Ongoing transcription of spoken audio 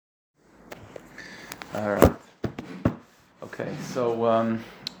All right. Okay, so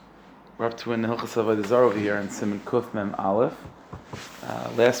we're up to an Hilchas Avodah Zarah over here in Siman Kuf Mem Aleph.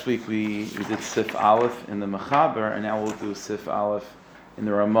 Last week we did Sif Aleph in the Mechaber, and now we'll do Sif Aleph in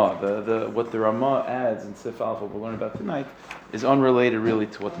the Ramah. What the Ramah adds in Sif Aleph, what we'll learn about tonight, is unrelated really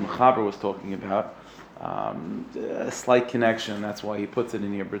to what the Mechaber was talking about. A slight connection, that's why he puts it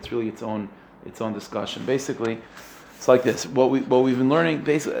in here, but it's really its own discussion. Basically, it's like this. What we've been learning,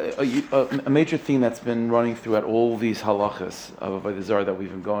 basically, a major theme that's been running throughout all these halachas of Avodah Zarah that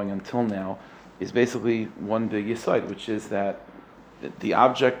we've been going until now, is basically one big yesod, which is that the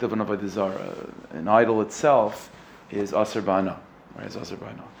object of an Avodah Zarah, an idol itself, is aser ba'ana, right? Is aser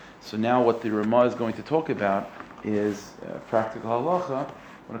ba'ana. So now, what the Ramah is going to talk about is practical halacha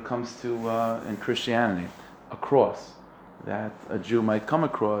when it comes to in Christianity, a cross that a Jew might come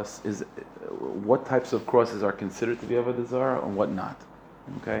across is what types of crosses are considered to be Avodah Zarah and what not.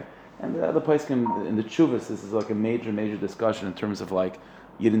 Okay, and the other place in the Chuvas, this is like a major discussion in terms of like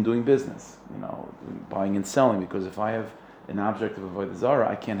Yidden doing business, buying and selling. Because if I have an object of Avodah Zarah,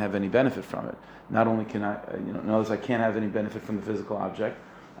 I can't have any benefit from it. Not only can I, notice I can't have any benefit from the physical object,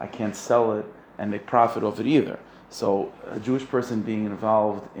 I can't sell it and make profit off it either. So a Jewish person being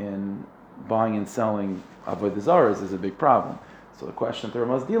involved in buying and selling Avodah Zarah is a big problem. So the question that the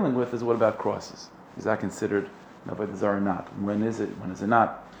Ramah is dealing with is, what about crosses? Is that considered an Avodah Zarah or not? When is it? When is it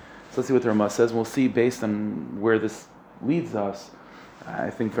not? So let's see what the Ramah says. We'll see based on where this leads us.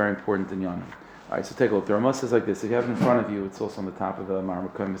 I think very important in Yonah. All right, so take a look. The Ramah says like this. If you have it in front of you, it's also on the top of the Mar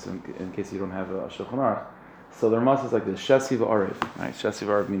Mekomis in case you don't have a Shulchan Aruch. So the Ramah says like this: Shesi v'arev. Right, Shesi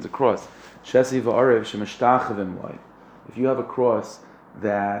v'arev means a cross. Shesi v'arev shemishtachavim loy. If you have a cross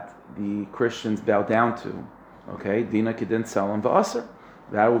that the Christians bow down to, okay, Dina Kedin Salam V'Aser,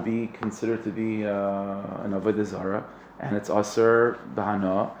 that will be considered to be an Avodah Zarah, and it's Aser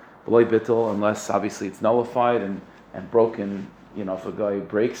B'Hana, B'Loi Bittel, unless obviously it's nullified and broken. If a guy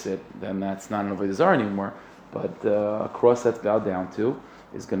breaks it, then that's not an Avodah Zarah anymore. But a cross that's bowed down to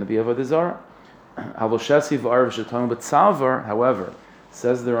is going to be Avodah Zarah. Avoshesi V'Arav Shetan B'Tzavar, however,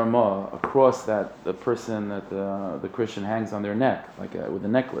 says the Ramah, a cross that the person, that the Christian hangs on their neck, like with a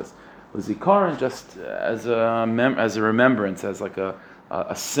necklace, with zikaron, just as a remembrance, as like a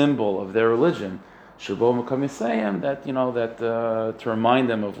symbol of their religion. Shabo Makam Yisayim, that to remind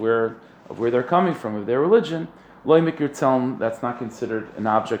them of where they're coming from, of their religion. Loy Mikir Tzelm, that's not considered an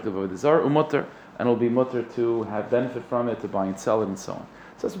object of Avodah Zarah, umutter, and it'll be mutter to have benefit from it, to buy and sell it, and so on.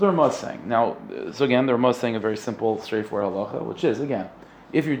 So that's what the Ramah is saying. Now, so again, the Ramah is saying a very simple, straightforward halacha, which is, again,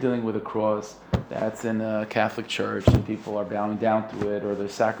 if you're dealing with a cross that's in a Catholic church and people are bowing down to it, or they're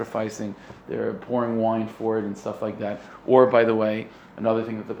sacrificing, they're pouring wine for it and stuff like that, or, by the way, another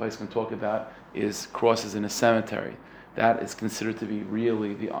thing that the place can talk about is crosses in a cemetery. That is considered to be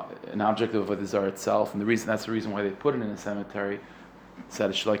really an object of Avodah Zarah itself, and that's the reason why they put it in a cemetery, so that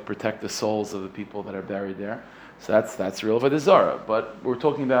it should protect the souls of the people that are buried there. So that's real Avodah Zarah. But we're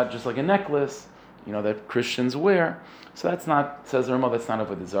talking about just like a necklace, that Christians wear. So that's not, says the Ramah, that's not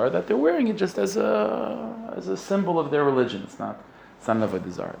Avodah Zarah. That they're wearing it just as a symbol of their religion. It's not an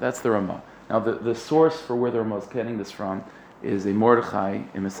Avodah Zarah. That's the Ramah. Now the source for where the Ramah is getting this from is a Mordechai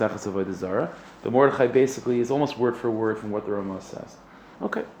in Maseches Avodah Zarah. The Mordechai basically is almost word for word from what the Ramah says.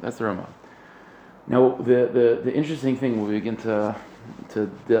 Okay, that's the Ramah. Now the interesting thing when we begin to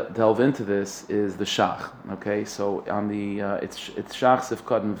delve into this is the Shach. Okay, so on the it's Shach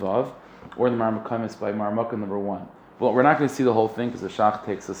Sifkad and Vav, or the Mar Mekomis by Mar Mokah number 1. Well, we're not going to see the whole thing because the Shach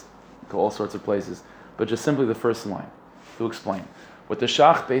takes us to all sorts of places, but just simply the first line to explain. What the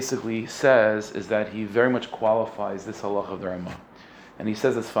Shach basically says is that he very much qualifies this halacha of the Ramah. And he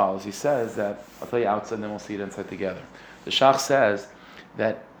says as follows. He says that, I'll tell you outside and then we'll see it inside together. The Shach says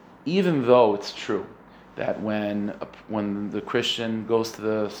that even though it's true that when the Christian goes to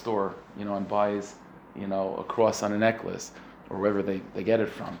the store, and buys, a cross on a necklace, or wherever they get it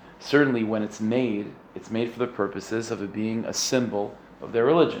from, certainly when it's made for the purposes of it being a symbol of their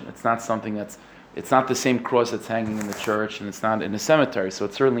religion. It's not something it's not the same cross that's hanging in the church, and it's not in a cemetery, so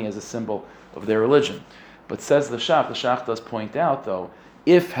it certainly is a symbol of their religion. But says the Shach does point out, though,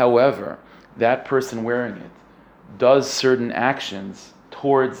 if, however, that person wearing it does certain actions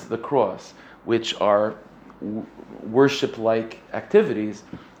towards the cross, which are worship-like activities,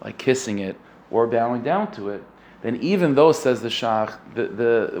 like kissing it or bowing down to it, then even though, says the Shach,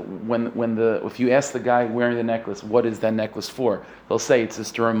 if you ask the guy wearing the necklace, what is that necklace for? They'll say it's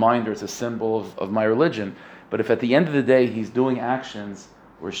just a reminder, it's a symbol of my religion. But if at the end of the day he's doing actions,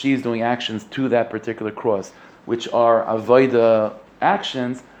 or she's doing actions to that particular cross, which are avodah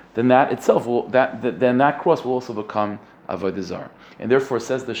actions, then that itself then that cross will also become avodah zarah. And therefore,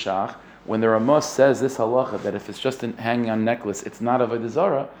 says the Shach, when the Ramah says this halacha, that if it's just hanging on a necklace, it's not avodah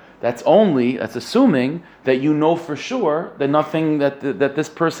zarah, that's assuming that you know for sure that nothing, that this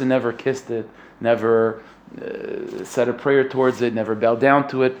person never kissed it, never said a prayer towards it, never bowed down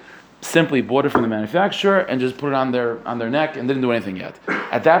to it, simply bought it from the manufacturer and just put it on their neck and didn't do anything yet.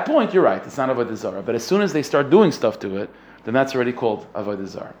 At that point, you're right, it's not avodah zarah. But as soon as they start doing stuff to it, then that's already called avodah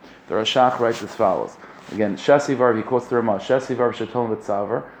zarah. The Rashach writes as follows. Again, Shasivar, he quotes the Ramah, Shasivar Shatolim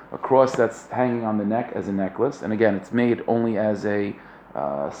V'tzavar, a cross that's hanging on the neck as a necklace. And again, it's made only as a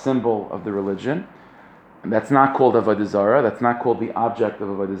symbol of the religion. And that's not called avodah zarah. That's not called the object of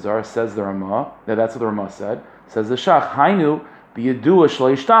avodah zarah. Says the Ramah. That's what the Ramah said. Says the Shach, Hainu b'yedua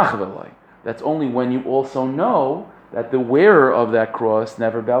shlo yishtachav elai. That's only when you also know that the wearer of that cross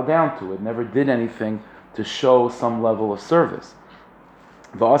never bowed down to it, never did anything to show some level of service.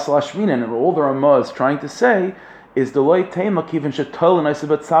 V'asal Ashmina, and all the Ramah is trying to say is the loy tema kivin shetol and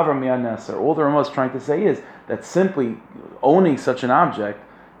isabat savar mi'aneser. All the Ramah is trying to say is that simply owning such an object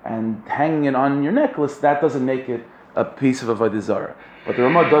and hanging it on your necklace, that doesn't make it a piece of avodah zarah. But the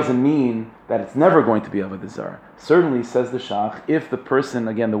Ramah doesn't mean that it's never going to be avodah zarah. Certainly, says the Shach, if the person,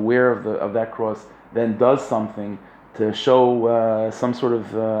 again, the wearer of that cross, then does something to show some sort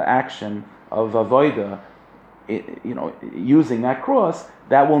of action of avodah, using that cross,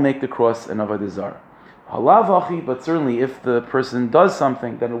 that will make the cross an avodah zarah. Halavachi, but certainly if the person does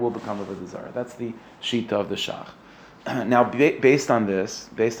something, then it will become avodah zarah. That's the shita of the Shach. Now, based on this,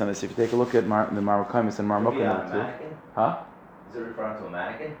 if you take a look at the Marukaimis and Marmukaimis, huh? Is it referring to a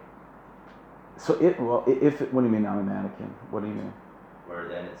mannequin? So what do you mean on a mannequin? What do you mean? Where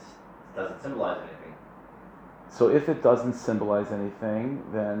then it doesn't symbolize anything. So if it doesn't symbolize anything,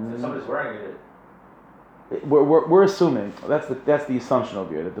 then so somebody's wearing it. We're assuming that's the assumption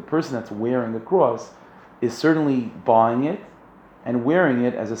over here, that the person that's wearing the cross is certainly buying it and wearing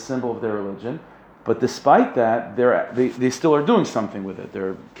it as a symbol of their religion. But despite that, they still are doing something with it.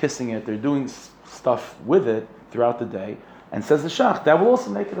 They're kissing it. They're doing stuff with it throughout the day. And says the Shach, that will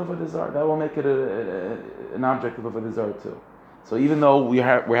also make it avodah zarah. That will make it an object of avodah zarah too. So even though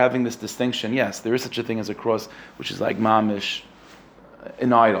we're having this distinction, yes, there is such a thing as a cross, which is like mamish,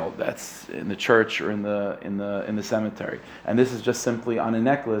 an idol that's in the church or in the cemetery, and this is just simply on a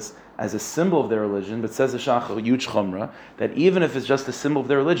necklace as a symbol of their religion. But says the Shach, a huge chumrah, that even if it's just a symbol of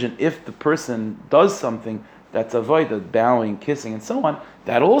their religion, if the person does something that's avodah, bowing, kissing, and so on,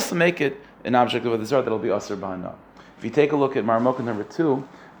 that'll also make it an object of avodah zarah. That'll be asur b'hana. If you take a look at Marmukah number 2,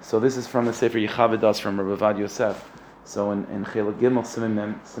 so this is from the Sefer Yechavedas from Rabbi Avad Yosef. So in Chelek Gimel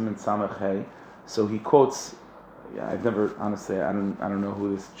Siman Samach Hey, so he quotes. I've never, honestly, I don't know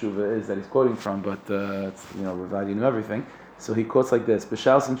who this tshuva is that he's quoting from, but Ravadi knew everything. So he quotes like this: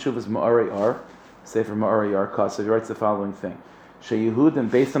 B'shals and tshuva's Ma'arei Ar, Sefer Ma'arei Ar Kasav. He writes the following thing: Sheyehudim,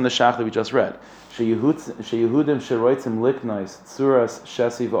 based on the Shach that we just read, Sheyehudim sheroitzim liknais tzuras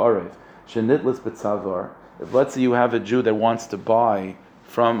shesi v'arev shenitlis b'tzavar. If let's say you have a Jew that wants to buy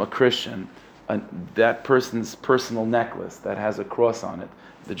from a Christian that person's personal necklace that has a cross on it,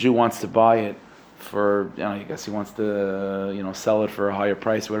 the Jew wants to buy it for, I guess he wants to, sell it for a higher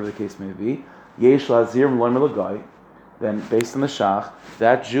price, whatever the case may be. Yesh lazir l'guy. Then, based on the Shach,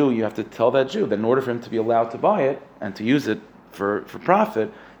 that Jew, you have to tell that Jew that in order for him to be allowed to buy it and to use it for profit,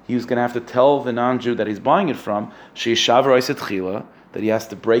 he's going to have to tell the non-Jew that he's buying it from, that he has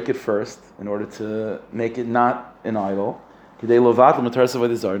to break it first in order to make it not an idol, in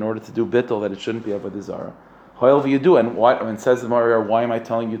order to do bittul that it shouldn't be avodah zarah. However you do, and why? And says the Maria, why am I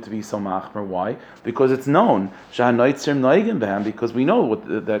telling you to be so machmer? Why? Because it's known. Because we know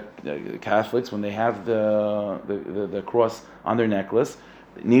that Catholics, when they have the cross on their necklace,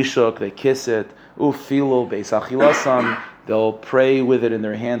 nishuk, they kiss it. Ufilu beisachilasam, they'll pray with it in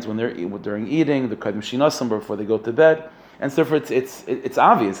their hands when during eating. The kadim shinasam before they go to bed. And so it's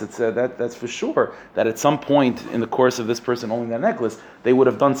obvious. It's that's for sure that at some point in the course of this person owning that necklace, they would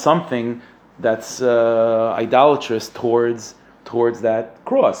have done something that's idolatrous towards that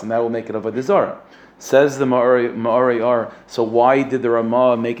cross, and that will make it avodah zarah. Says the Ma'arei Ar. So why did the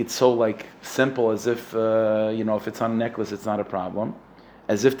Ramah make it so simple, as if if it's on a necklace, it's not a problem,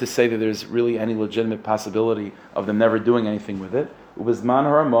 as if to say that there's really any legitimate possibility of them never doing anything with it. Maybe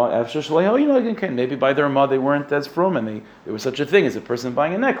by the Ramah they weren't as frum, and there was such a thing as a person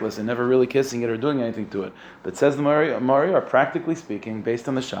buying a necklace and never really kissing it or doing anything to it. But says the Ma'arei Ar, practically speaking, based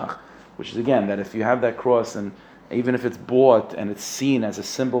on the Shach, which is again that if you have that cross, and even if it's bought and it's seen as a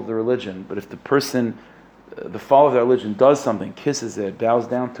symbol of the religion, but if the person, the follower of that religion, does something, kisses it, bows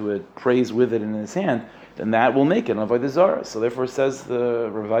down to it, prays with it in his hand, then that will make it an avodah zarah. So therefore, says the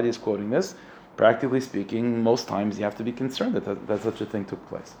Ravadi is quoting this. practically speaking, most times you have to be concerned that such a thing took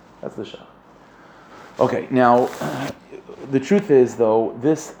place. That's the shach. Okay, now, the truth is, though,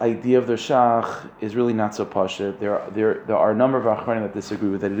 this idea of the shach is really not so pashut. There are a number of achronim that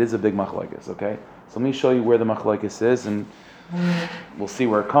disagree with it. It is a big machlokes, okay? So let me show you where the machlokes is, and we'll see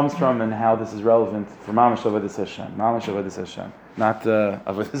where it comes from and how this is relevant for Mamash Avodas Hashem. Mamash Avodas Hashem. Not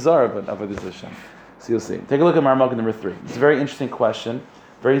Avodah Zarah, but Avodas Hashem. So you'll see. Take a look at Marmuk number 3. It's a very interesting question,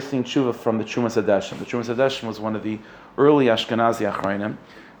 very interesting tshuva from the Trumas Hadeshim. The Trumas Hadeshim was one of the early Ashkenazi achronim.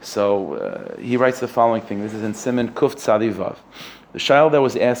 So he writes the following thing. This is in Siman Kuf Tzadi Vav. The child that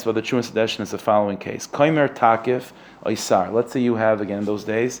was asked by the Trumas Hadeshim is the following case. Koimer Takif Oisar. Let's say you have, again in those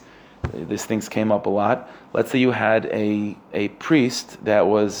days, these things came up a lot. Let's say you had a priest that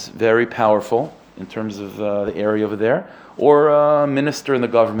was very powerful in terms of the area over there, or a minister in the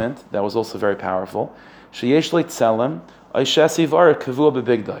government that was also very powerful. Sheyesh leitzelem oishesiv arik kavua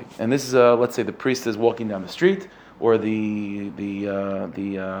bebigdai. And this is let's say the priest is walking down the street, or the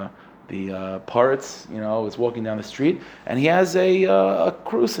parts, is walking down the street, and he has a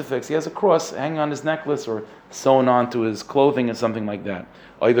crucifix, he has a cross hanging on his necklace or sewn onto his clothing or something like that,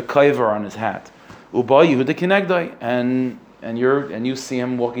 or the kaiver on his hat. Uba Yehuda kinegdai, and you see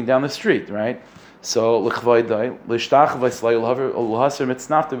him walking down the street, right? So l'chvaydai l'shtach v'slay ulhaser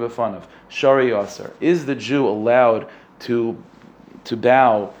mitznafte b'fanav shari yaser. Is the Jew allowed to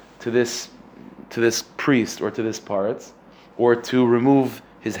bow to this priest or to this paritz, or to remove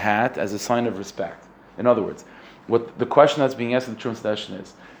his hat as a sign of respect? In other words, what the question that's being asked in the Trumas Hadeshim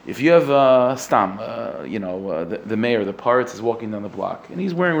is, if you have the mayor, the paritz is walking down the block, and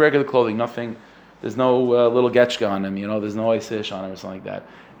he's wearing regular clothing, nothing, there's no little getchka on him, there's no isish on him or something like that.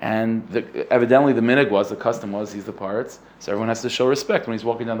 And evidently the custom was, he's the paritz, so everyone has to show respect when he's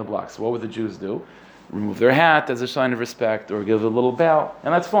walking down the block. So what would the Jews do? Remove their hat as a sign of respect, or give a little bow,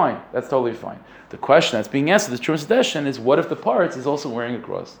 and that's fine. That's totally fine. The question that's being asked in the Trumas Hadeshim is, what if the paritz is also wearing a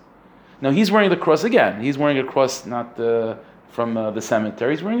cross? Now he's wearing the cross again. He's wearing a cross not from the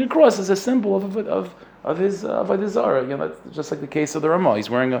cemetery. He's wearing a cross as a symbol of his Avodah Zarah. That's just like the case of the Ramah. He's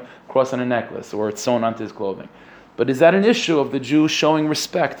wearing a cross on a necklace, or it's sewn onto his clothing. But is that an issue of the Jew showing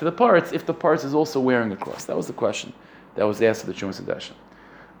respect to the paritz if the paritz is also wearing a cross? That was the question that was asked of the Trumas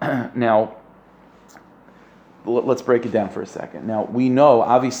Hadeshim. Now, let's break it down for a second. Now, we know,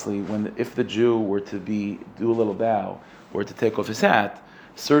 obviously, if the Jew were to do a little bow, or to take off his hat,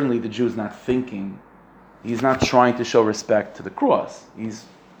 certainly the Jew is not thinking, he's not trying to show respect to the cross. He's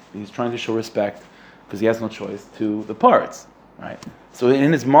trying to show respect, because he has no choice, to the paritz, right? So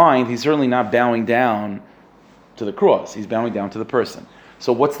in his mind, he's certainly not bowing down to the cross. He's bowing down to the person.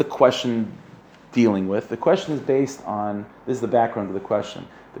 So what's the question dealing with? The question is based on, this is the background of the question.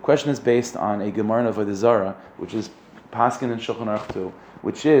 The question is based on a Gemara of Avodah Zarah, which is Paskin and Shulchan Aruch too,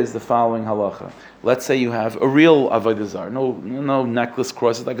 which is the following halacha. Let's say you have a real Avodah Zarah, no necklace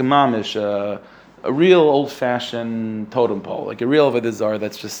cross, it's like a mamish, a real old-fashioned totem pole, like a real Avodah Zarah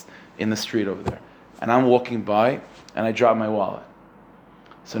that's just in the street over there. And I'm walking by, and I drop my wallet.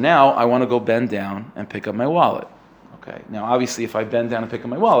 So now I want to go bend down and pick up my wallet. Okay. Now obviously if I bend down and pick up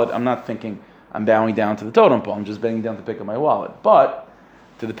my wallet, I'm not thinking I'm bowing down to the totem pole, I'm just bending down to pick up my wallet. But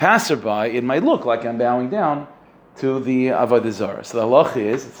to the passerby, it might look like I'm bowing down to the Avodah Zarah. So the halach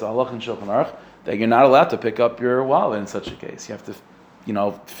is, it's the halach in Shulchan Aruch, that you're not allowed to pick up your wallet in such a case. You have to,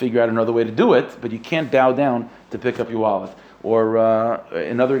 figure out another way to do it, but you can't bow down to pick up your wallet. Or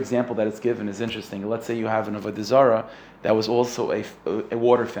another example that it's given is interesting. Let's say you have an Avodah Zarah that was also a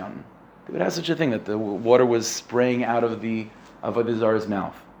water fountain. They would have such a thing that the water was spraying out of the Avodah Zarah's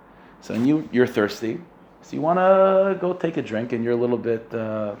mouth. So you're thirsty, so you want to go take a drink, and you're a little bit,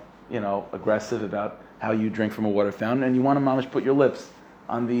 aggressive about how you drink from a water fountain, and you want to mamish put your lips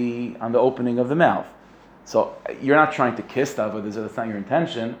on the opening of the mouth. So you're not trying to kiss the Avodah Zarah, that's not your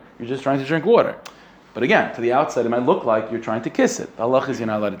intention, you're just trying to drink water. But again, to the outside, it might look like you're trying to kiss it. The halach is you're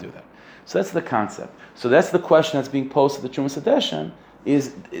not allowed to do that. So that's the concept. So that's the question that's being posed to the Trumas Hadeshim,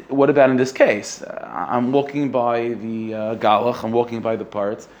 is what about in this case? I'm walking by the galach, I'm walking by the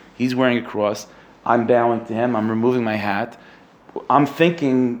paritz, he's wearing a cross, I'm bowing to him, I'm removing my hat, I'm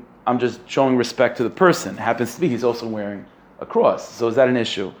thinking I'm just showing respect to the person. It happens to be he's also wearing a cross. So is that an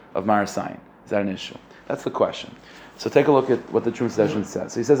issue of Marasayin? Is that an issue? That's the question. So take a look at what the Trumas Hadeshim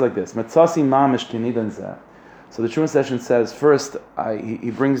says. So he says like this, Metzasi mamish kinidan zeh. So the Trumas Hadeshim says, first,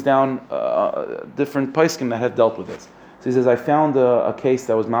 he brings down different paiskim that have dealt with this. So he says, I found a case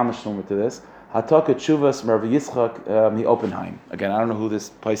that was mamish similar to this. Hataka Tshuvas Rav Yitzchak mi Oppenheim. Again, I don't know who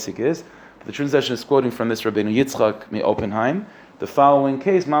this paisik is, but the Trumas Hadeshim is quoting from this Rabbeinu Yitzchak mi Oppenheim, The following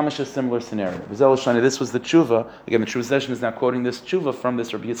case, mamash, a similar scenario. This was the tshuva. Again, the tshuva session is now quoting this tshuva from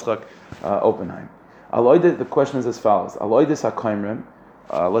this Rabbi Yitzchak Oppenheim. The question is as follows. Let's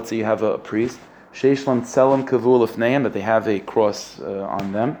say you have a priest. Sheishlam tselem kavul ifneim, that they have a cross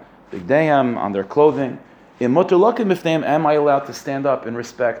on them, bigdayim, on their clothing. In motulakim ifneim, am I allowed to stand up in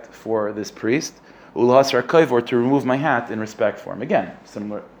respect for this priest? Ulahasar kaiv, or to remove my hat in respect for him. Again,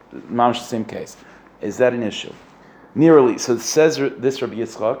 similar, mamash, same case. Is that an issue? Nearly. So it says this Rabbi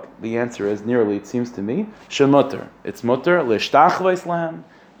Yitzchak. The answer is nearly. It seems to me shemuter. It's muter lishtachvais lahem.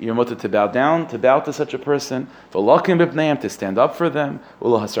 You're mutter to bow down, to bow to such a person. V'lakim b'pneim, to stand up for them.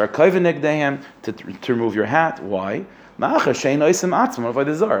 Ulahasar kaiv negdehem, to remove your hat. Why? Because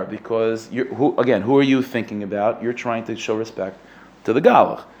who are you thinking about? You're trying to show respect to the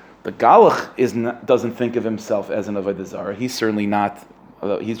galach. The galach doesn't think of himself as an avodah zarah. He's certainly not.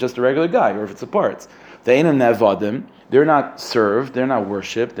 He's just a regular guy, or if it's a parts. They're not served. They're not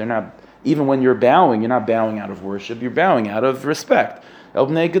worshipped. They're not. Even when you're bowing, you're not bowing out of worship. You're bowing out of respect.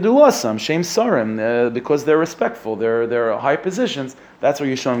 Because they're respectful. They're high positions. That's where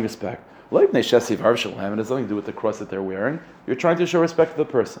you're showing respect. It has nothing to do with the cross that they're wearing. You're trying to show respect to the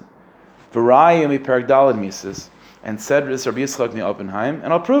person. And said this Rabbi Yitzchak Oppenheim,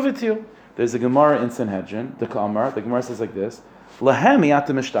 and I'll prove it to you. There's a Gemara in Sanhedrin, the Gemara says like this: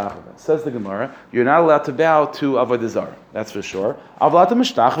 says the Gemara, you're not allowed to bow to avodah zarah. That's for sure. But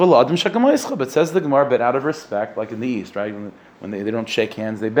says the Gemara, but out of respect, like in the East, right? When they don't shake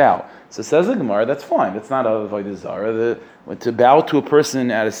hands, they bow. So says the Gemara, that's fine. That's not avodah zarah. To bow to a person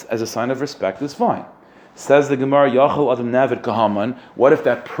as a sign of respect is fine. Says the Gemara, Yachal Adam Navid Kahaman. What if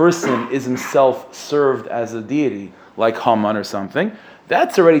that person is himself served as a deity, like Haman or something?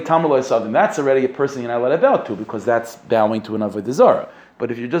 That's already Tamaloi something. That's already a person you're not allowed to bow to, because that's bowing to an avodah zarah.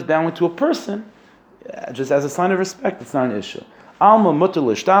 But if you're just bowing to a person, just as a sign of respect, it's not an issue. Alma mutter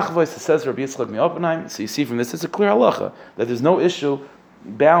l'shtachvos, says Rabbi Yitzchak Oppenheim. So you see from this, it's a clear halacha that there's no issue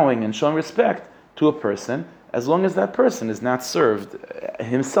bowing and showing respect to a person as long as that person is not served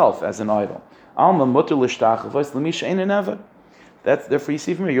himself as an idol. Alma mutter l'shtachvos l'misha ein never. That's therefore you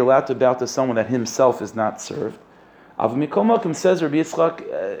see from here, you're allowed to bow to someone that himself is not served. Av mikol makom, says Rabbi Yitzchak,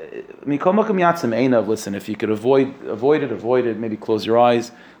 mikol makom yatzim einav. Listen, if you could avoid it. Maybe close your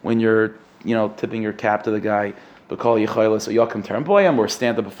eyes when you're tipping your cap to the guy. B'kol yichaylas or yakum terem boyam, or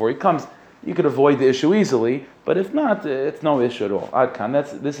stand up before he comes. You could avoid the issue easily, but if not, it's no issue at all.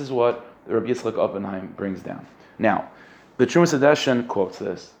 Adkan. This is what Rabbi Yitzchak Oppenheim brings down. Now, the Trumas Hadeshen quotes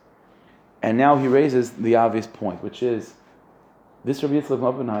this, and now he raises the obvious point, which is this Rabbi Yitzchak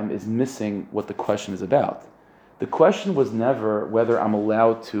Oppenheim is missing what the question is about. The question was never whether I'm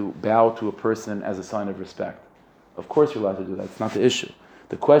allowed to bow to a person as a sign of respect. Of course you're allowed to do that. It's not the issue.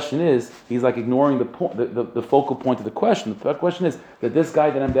 The question is, he's like ignoring the focal point of the question. The question is that this guy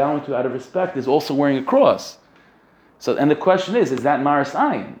that I'm bowing to out of respect is also wearing a cross. And the question is that Maris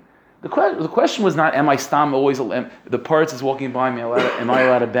Ayin? The question was not, am I stam always, the parts is walking by me, am I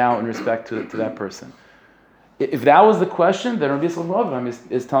allowed to bow in respect to that person? If that was the question, then Rabbi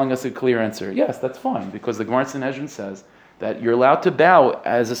Yitzchak is telling us a clear answer. Yes, that's fine, because the Gemara Sanhedrin says that you're allowed to bow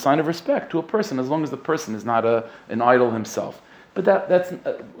as a sign of respect to a person as long as the person is not an idol himself. But that's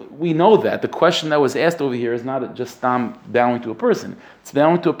we know that. The question that was asked over here is not just bowing to a person. It's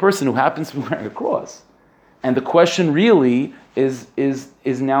bowing to a person who happens to be wearing a cross. And the question really is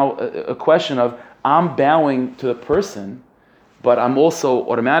now a question of, I'm bowing to a person, but I'm also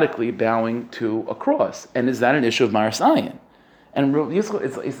automatically bowing to a cross. And is that an issue of Maris Ayin? And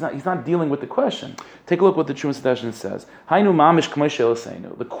he's not dealing with the question. Take a look what the Trumas Hadeshen says. Hainu mamish k'may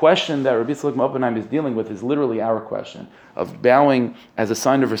she'eloseinu. The question that Rabbi Yitzchak Oppenheim is dealing with is literally our question of bowing as a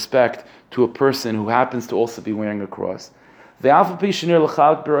sign of respect to a person who happens to also be wearing a cross. But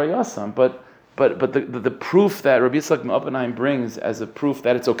the proof that Rabbi Yitzchak Oppenheim brings as a proof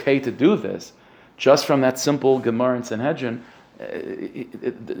that it's okay to do this, just from that simple Gemara in Sanhedrin,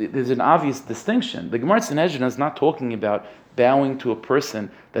 there's an obvious distinction. The Gemara in Sanhedrin is not talking about bowing to a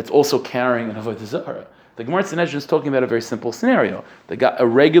person that's also carrying an avodah zarah. The Gemara in Sanhedrin is talking about a very simple scenario. A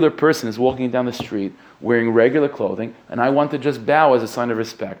regular person is walking down the street wearing regular clothing, and I want to just bow as a sign of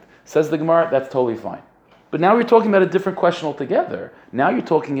respect. Says the Gemara, that's totally fine. But now we're talking about a different question altogether. Now you're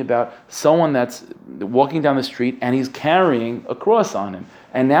talking about someone that's walking down the street and he's carrying a cross on him.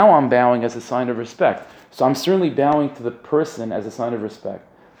 And now I'm bowing as a sign of respect. So I'm certainly bowing to the person as a sign of respect.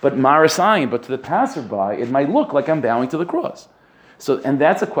 But Maris Ayin, but to the passerby, it might look like I'm bowing to the cross. And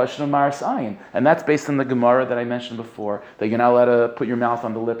that's a question of Maris Ayin. And that's based on the Gemara that I mentioned before, that you're not allowed to put your mouth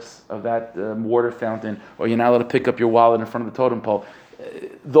on the lips of that water fountain, or you're not allowed to pick up your wallet in front of the totem pole.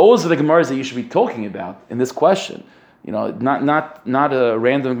 Those are the Gemaras that you should be talking about in this question. Not a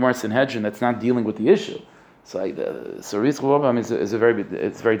random Gemara Sanhedrin that's not dealing with the issue. So Riz Chuvabam is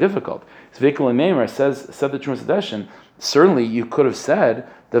it's very difficult. Zvikul and Meimer said the Trumas Hadeshin. Certainly, you could have said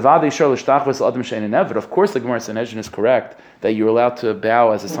of course, the Gemara Sanhedrin is correct that you're allowed to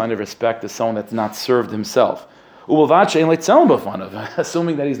bow as a sign of respect to someone that's not served himself.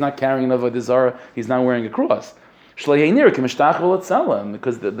 Assuming that he's not carrying an avodah zarah, he's not wearing a cross. Because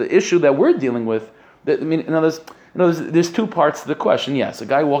the issue that we're dealing with, there's two parts to the question. Yes, a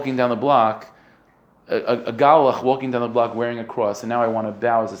guy walking down the block, a galach walking down the block wearing a cross, and now I want to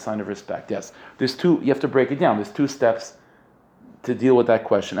bow as a sign of respect. Yes, there's two. You have to break it down. There's two steps to deal with that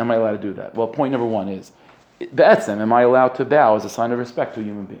question. Am I allowed to do that? Well, point number one is, am I allowed to bow as a sign of respect to a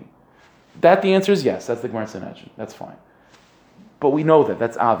human being? The answer is yes. That's the Gemara Sanhedrin. That's fine. But we know that.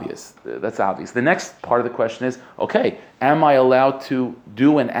 That's obvious. The next part of the question is, okay, am I allowed to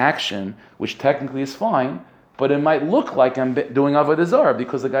do an action which technically is fine, but it might look like I'm doing avodah zarah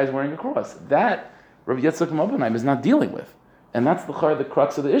because the guy's wearing a cross? That Rabbi Yitzchak Mobenheim is not dealing with. And that's the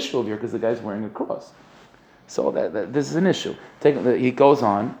crux of the issue over here because the guy's wearing a cross. So that this is an issue. He goes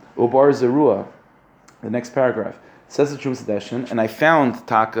on, Ubar Zerua, the next paragraph, says the Trumas Hadeshin, and I found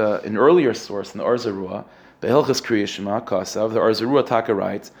Taka, an earlier source in the Or Zerua, the Hilchas Kriya Shema, Kasav, the Or Zerua Taka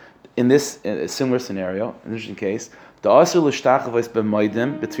writes, in this similar scenario, in this case, the Asur l'shtachavos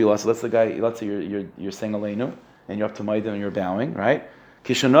b'maidim b'tfilah. So that's the guy. Let's say you're saying Aleinu, and you're up to maidim and you're bowing, right?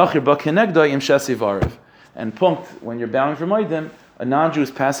 Kishanach you're b'kenegda im shesiv. And punkt, when you're bowing for maidim, a non-Jew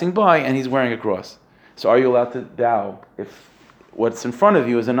is passing by and he's wearing a cross. So are you allowed to bow if what's in front of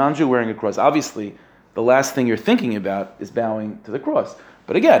you is a non-Jew wearing a cross? Obviously, the last thing you're thinking about is bowing to the cross.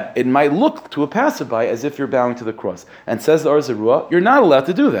 But again, it might look to a passerby as if you're bowing to the cross. And says the Or Zerua, you're not allowed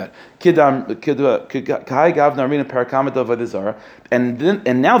to do that.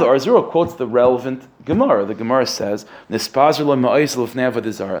 And now the Or Zerua quotes the relevant Gemara. The Gemara says, that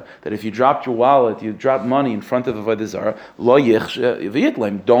if you dropped your wallet, you dropped money in front of avodah zarah,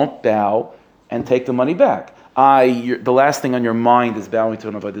 don't bow and take the money back. The last thing on your mind is bowing to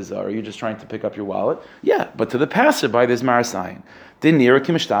an avodah zarah. You're just trying to pick up your wallet. Yeah, but to the passerby, there's marasayin. And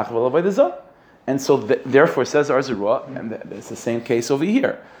so, therefore, says Or Zerua, and it's the same case over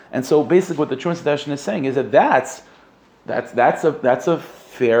here. And so, basically, what the Trumas Hadeshin is saying is that that's a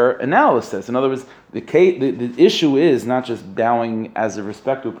fair analysis. In other words, the issue is not just bowing as a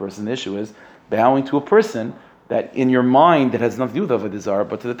respect to a person. The issue is bowing to a person that in your mind that has nothing to do with avodah zarah,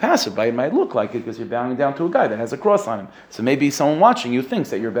 but to the passerby it might look like it because you're bowing down to a guy that has a cross on him. So maybe someone watching you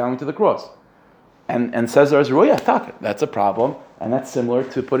thinks that you're bowing to the cross. And says Or Zerua, that's a problem, and that's similar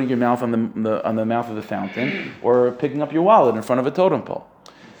to putting your mouth on the mouth of the fountain or picking up your wallet in front of a totem pole.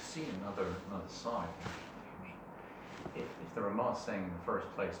 You see another side. If the Ramah is saying in the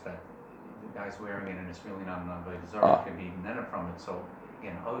first place that the guy's wearing it and it's really not an avodah zarah, it can be nene from it. So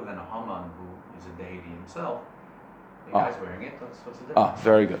again, other than a Haman who is a deity himself, the guy's wearing it. What's the difference?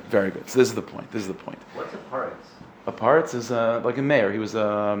 Very good. So this is the point. What's a paritz? A paritz is like a mayor. He was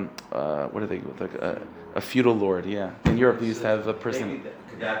a feudal lord. Yeah, in Europe they used to have a person.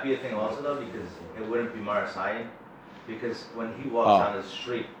 Could that be a thing also though? Because it wouldn't be marasayin. Because when he walks down the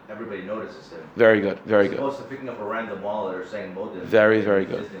street, everybody notices him. Very good. As opposed to picking up a random wallet or saying Modim. Very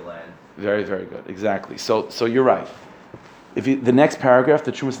good. Disneyland. Very good. Exactly. So you're right. The next paragraph,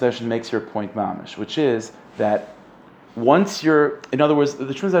 the Trumas Hadeshin makes your point mamish, which is that once in other words, the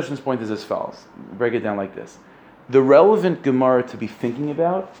Trumas Hadeshin's point is as follows. Break it down like this. The relevant Gemara to be thinking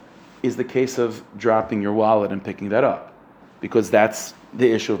about is the case of dropping your wallet and picking that up, because that's the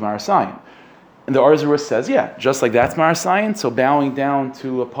issue of marasayin. And the Or Zerua says, just like that's marasayin, so bowing down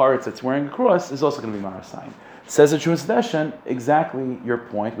to a paritz that's wearing a cross is also going to be marasayin. Says the Trumas Hadeshin, exactly your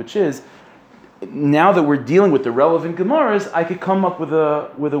point, which is, now that we're dealing with the relevant Gemaras, I could come up with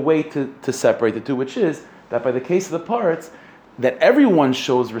a way to separate the two, which is that by the case of the paritz, that everyone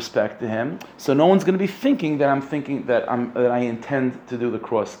shows respect to him, so no one's going to be thinking that I intend to do the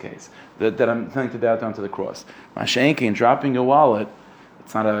cross case, that I'm intending to bow down to the cross. Mashenki and dropping your wallet,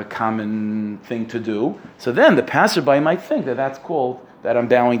 it's not a common thing to do. So then the passerby might think that that's called that I'm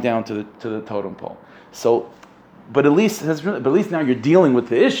bowing down to the totem pole. So, but at least now you're dealing with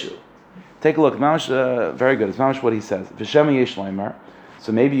the issue. Take a look. Mamish, very good. It's Mamish what he says. V'shem yesh leimar.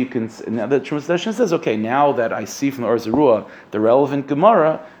 So maybe you can. Now the Trumas Hadeshin says, okay, now that I see from the Or Zerua the relevant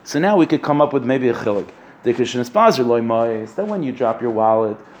Gemara, so now we could come up with maybe a chilik. That when you drop your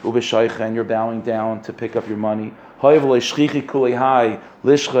wallet, and you're bowing down to pick up your money, Since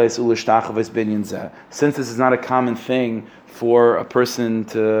this is not a common thing for a person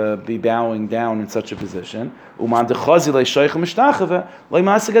to be bowing down in such a position, so the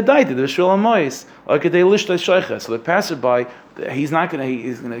passerby, he's not going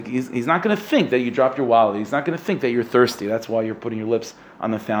to think that you dropped your wallet. He's not going to think that you're thirsty. That's why you're putting your lips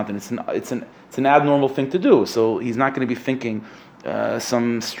on the fountain. It's an abnormal thing to do. So he's not going to be thinking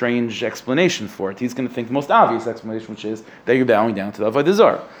some strange explanation for it. He's going to think the most obvious explanation, which is that you're bowing down to the Avodah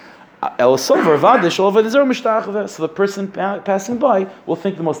Zarah. So the person passing by will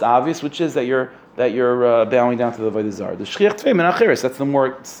think the most obvious, which is that you're bowing down to the Avodah Zarah. The shchiach tefei min acheres,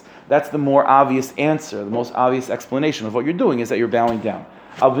 that's the more obvious answer, the most obvious explanation of what you're doing is that you're bowing down.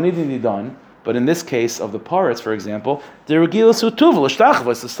 But in this case of the parrots, for example, the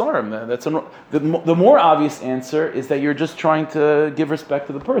more obvious answer is that you're just trying to give respect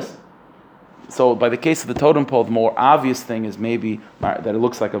to the person. So by the case of the totem pole, the more obvious thing is maybe that it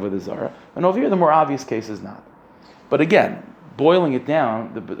looks like Avodah Zarah, and over here the more obvious case is not. But again, boiling it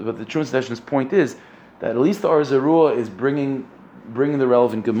down, the true session's point is that at least the Or Zarua is bringing the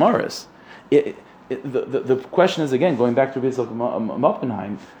relevant Gemaras. The question is, again, going back to Rabbi Yitzchak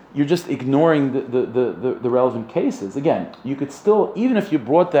Oppenheim, you're just ignoring the relevant cases. Again, you could still, even if you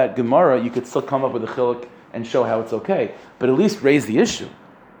brought that Gemara, you could still come up with a chiluk and show how it's okay, but at least raise the issue.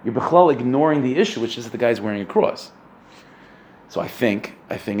 You're b'chlal ignoring the issue, which is that the guy's wearing a cross. So I think,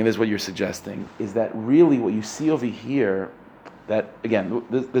 and this is what you're suggesting, is that really what you see over here, that, again,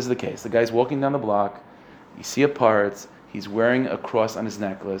 this is the case. The guy's walking down the block, you see a parrot, he's wearing a cross on his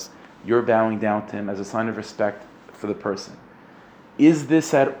necklace, you're bowing down to him as a sign of respect for the person. Is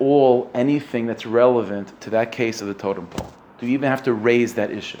this at all anything that's relevant to that case of the totem pole? Do you even have to raise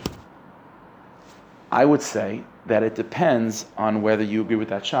that issue? I would say that it depends on whether you agree with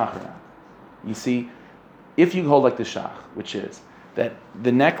that shach or not. You see, if you hold like the shach, which is that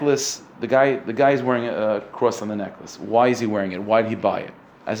the necklace, the guy is wearing a cross on the necklace. Why is he wearing it? Why did he buy it?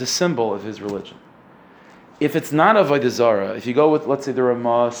 As a symbol of his religion. If it's not Avodah Zarah, if you go with, let's say, the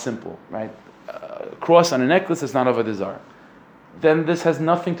Ramah simple, right? Cross on a necklace is not Avodah Zarah. Then this has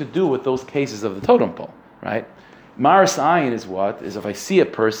nothing to do with those cases of the totem pole, right? Maris Ayin is what? Is if I see a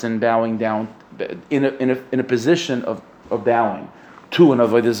person bowing down in a position of bowing to an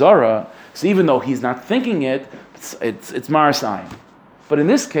Avodah Zarah, so even though he's not thinking it, it's Maris Ayin. But in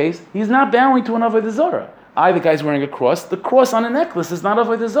this case, he's not bowing to an Avodah Zarah. The guy's wearing a cross. The cross on a necklace is not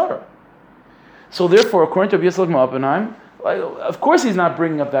Avodah Zarah. So therefore, according to Rabbi Yitzchak Oppenheim, of course he's not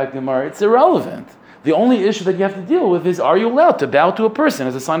bringing up that Gemara. It's irrelevant. The only issue that you have to deal with is, are you allowed to bow to a person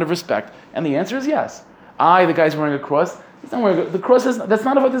as a sign of respect? And the answer is yes. The guy's wearing a cross. He's not wearing the cross. That's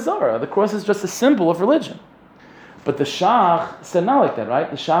not Avodah Zarah. The cross is just a symbol of religion. But the Shach said not like that, right?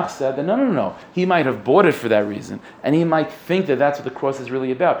 The Shach said that no. He might have bought it for that reason, and he might think that that's what the cross is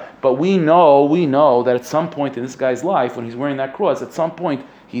really about. But we know that at some point in this guy's life, when he's wearing that cross, at some point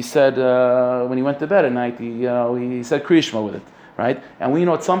he said when he went to bed at night, he said Kriya Shema with it, right? And we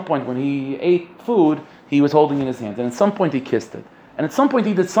know at some point when he ate food, he was holding it in his hands, and at some point he kissed it, and at some point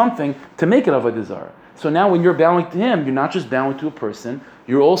he did something to make it Avodah Zarah. So now when you're bowing to him, you're not just bowing to a person,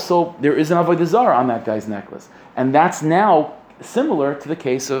 there is an Avodah Zarah on that guy's necklace. And that's now similar to the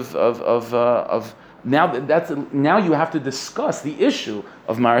case of now you have to discuss the issue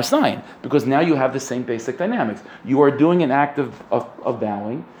of Maris Ayin, because now you have the same basic dynamics. You are doing an act of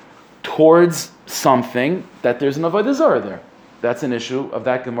bowing towards something that there's an Avodah Zarah there. That's an issue of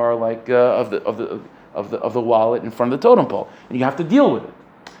that Gemara, like of the wallet in front of the totem pole, and you have to deal with it.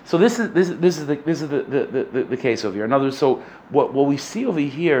 So this is the case over here. In other words, so what we see over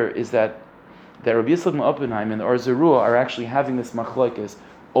here is that Rabbi Yitzchak Oppenheim and the Or Zarua are actually having this machlokes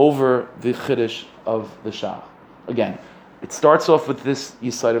over the chiddush of the Shach. Again, it starts off with this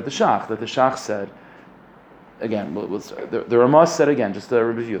yisod of the Shach, that the Shach said, again, the Ramah said again, just to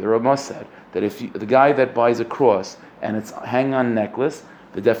review, the Ramah said that if the guy that buys a cross and it's hanging on a necklace,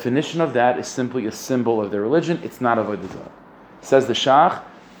 the definition of that is simply a symbol of their religion. It's not Avodah Zarah. Says the Shach,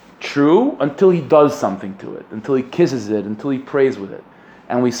 true until he does something to it, until he kisses it, until he prays with it.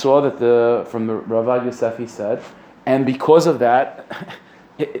 And we saw that from the Ravad Yosef, he said, and because of that,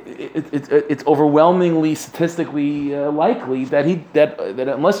 it's overwhelmingly statistically likely that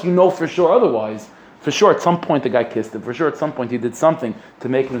unless you know for sure otherwise, for sure at some point the guy kissed him, for sure at some point he did something to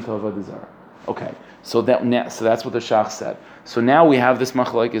make him into Avodah Zarah. Okay, so that's what the Shach said. So now we have this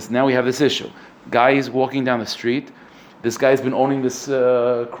machlokes, now we have this issue. Guy is walking down the street. This guy's been owning this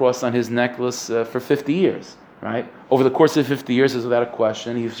cross on his necklace for 50 years, right? Over the course of 50 years, is without a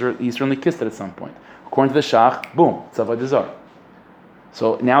question, he certainly kissed it at some point. According to the Shach, boom, it's Avodah Zarah.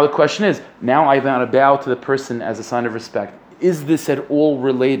 So now the question is, now I want to bow to the person as a sign of respect. Is this at all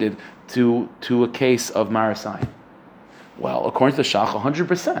related to a case of Marasayan? Well, according to the Shach,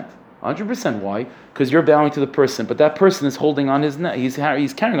 100%. 100%. Why? Because you're bowing to the person, but that person is holding on his neck. He's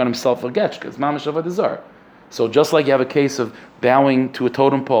carrying on himself a getch, because mamash avodah zara. So just like you have a case of bowing to a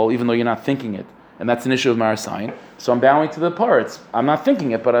totem pole, even though you're not thinking it, and that's an issue of Marasayan. So I'm bowing to the parts. I'm not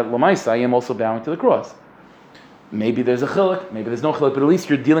thinking it, but at Lamaisa, I am also bowing to the cross. Maybe there's a chiluk, maybe there's no chiluk, but at least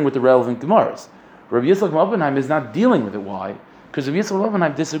you're dealing with the relevant Gemaras. Rabbi Yitzchak Oppenheim is not dealing with it. Why? Because Rabbi Yitzchak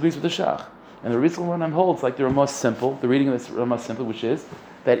Oppenheim disagrees with the Shach. And the Rabbi Yitzchak Oppenheim holds like the Ramah simple, the reading of this Ramah simple, which is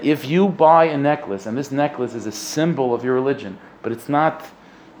that if you buy a necklace, and this necklace is a symbol of your religion, but it's not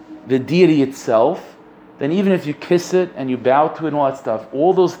the deity itself, then even if you kiss it and you bow to it and all that stuff,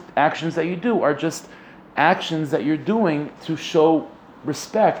 all those actions that you do are just actions that you're doing to show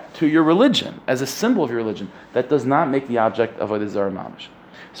respect to your religion, as a symbol of your religion. That does not make the object of avodah zara mamash.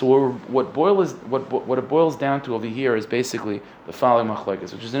 So what it boils down to over here is basically the following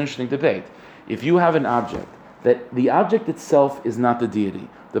machlokes, which is an interesting debate. If you have an object, that the object itself is not the deity,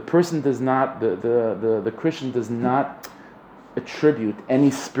 the person does not, the Christian does not attribute any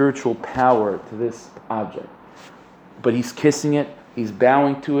spiritual power to this object, but he's kissing it, he's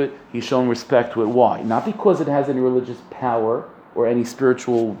bowing to it, he's showing respect to it. Why? Not because it has any religious power or any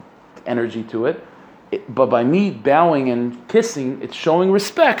spiritual energy to it, but by me bowing and kissing, it's showing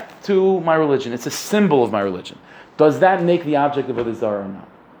respect to my religion. It's a symbol of my religion. Does that make the object of avodah zara or not?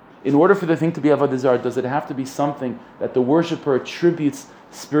 In order for the thing to be avodah zara, does it have to be something that the worshiper attributes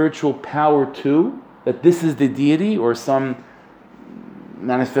spiritual power to, that this is the deity or some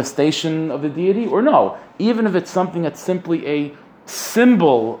manifestation of the deity, or no? Even if it's something that's simply a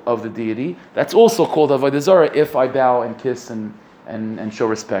symbol of the deity, that's also called avodah zara if I bow and kiss and show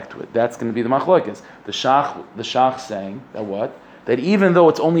respect to it. That's going to be the machlokes. The Shach saying that what? That even though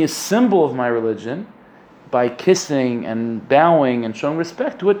it's only a symbol of my religion, by kissing and bowing and showing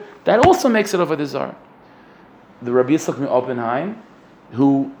respect to it, that also makes it avodah zara. The Rabbi Yitzchak Oppenheim,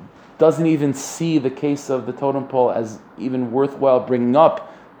 who doesn't even see the case of the totem pole as even worthwhile bringing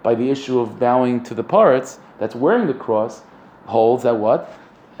up by the issue of bowing to the parts that's wearing the cross, holds that what?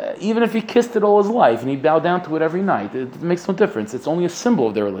 Even if he kissed it all his life and he bowed down to it every night, it makes no difference. It's only a symbol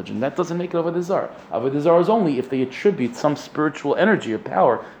of their religion. That doesn't make it avodah zara. Avodah zara is only if they attribute some spiritual energy or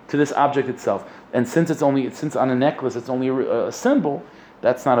power to this object itself. And since on a necklace it's only a symbol,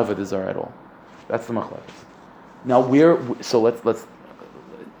 that's not avodah zara at all. That's the machlokes. Now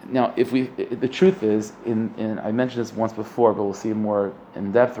the truth is, I mentioned this once before, but we'll see it more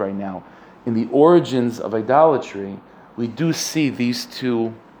in depth right now. In the origins of idolatry, we do see these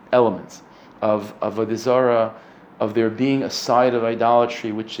two elements of avodah zara, of there being a side of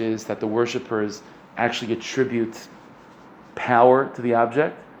idolatry, which is that the worshippers actually attribute power to the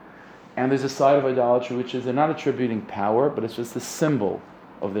object, and there's a side of idolatry which is they're not attributing power, but it's just a symbol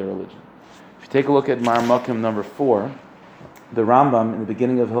of their religion. If you take a look at Mar Makim number 4, the Rambam in the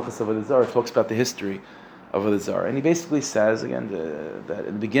beginning of Hilchos Avodah Zara talks about the history of Avodah Zara, and he basically says again that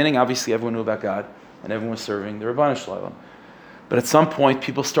in the beginning, obviously everyone knew about God and everyone was serving the Rabbanu Shalom. But at some point,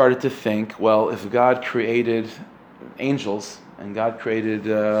 people started to think, well, if God created angels and God created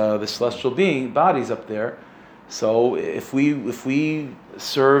the celestial bodies up there, so if we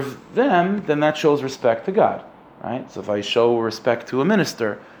serve them, then that shows respect to God, right? So if I show respect to a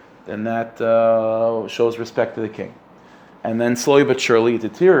minister, then that shows respect to the king. And then slowly but surely it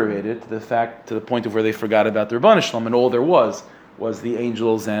deteriorated to the point of where they forgot about the Rabbanu Shalom, and all there was the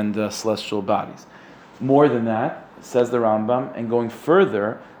angels and celestial bodies. More than that, says the Rambam, and going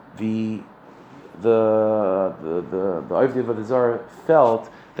further, the Ovdei Avodah Zara felt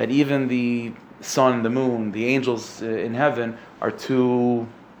that even the sun, the moon, the angels in heaven are too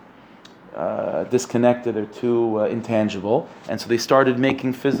disconnected, they're too intangible, and so they started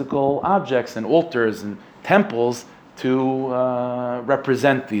making physical objects and altars and temples to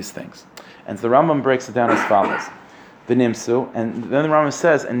represent these things. And so the Rambam breaks it down as follows. The Nimsu, and then the Rambam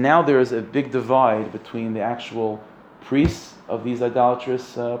says, and now there is a big divide between the actual priests of these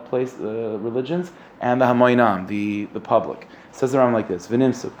idolatrous religions and the Hamoinam, the public. It says the Rambam like this: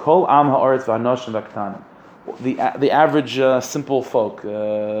 V'nimsu, kol am ha'aretz v'hanoshim v'ktanim. The average simple folk,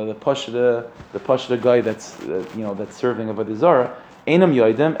 the pashta guy that's serving avodah zara, einam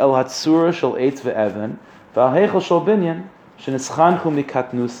yoidem el hatzura shel eitz ve'even v'ha'heichel shel binyan shenischanchu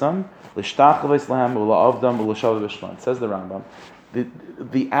mikatnusam. It says the Rambam,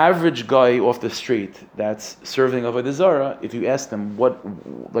 the average guy off the street that's serving avodah zara, if you ask them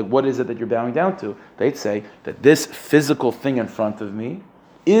what is it that you're bowing down to, they'd say that this physical thing in front of me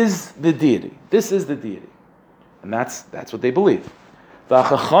is the deity. This is the deity, and that's what they believe.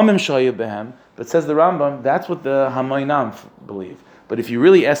 V'achachamim shayu behem. But says the Rambam, that's what the Hamoinam believe. But if you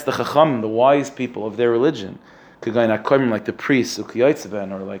really ask the Chachamim, the wise people of their religion, like the priests, or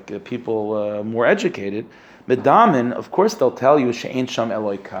like people more educated, Medamin, of course they'll tell you she'ein sham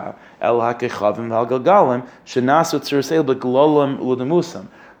Eloika, el hakechavim v'halgalgalim, shenasu tzirseil b'glolam u'demusam.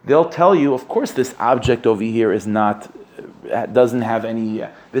 They'll tell you, of course, this object over here is not, doesn't have any.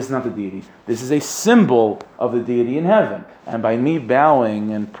 This is not the deity. This is a symbol of the deity in heaven. And by me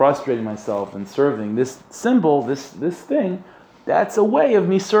bowing and prostrating myself and serving this symbol, this thing, that's a way of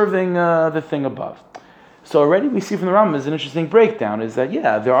me serving the thing above. So already we see from the Rambam is an interesting breakdown, is that,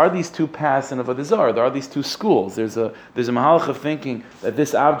 there are these two paths in Avodah Zarah, there are these two schools. There's a mahalach of thinking that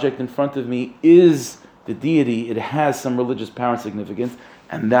this object in front of me is the deity, it has some religious power and significance,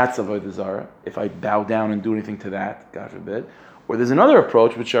 and that's Avodah Zarah, if I bow down and do anything to that, God forbid. Or there's another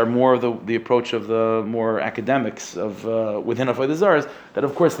approach, which are more of the approach of the more academics of within Avodah Zarah, that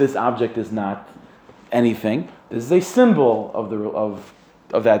of course this object is not anything. This is a symbol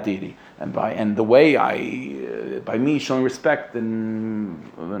of that deity. And the way by me showing respect and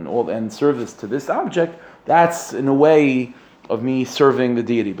service to this object, that's in a way of me serving the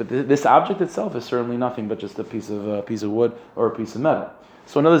deity. But this object itself is certainly nothing but just a piece of wood or a piece of metal.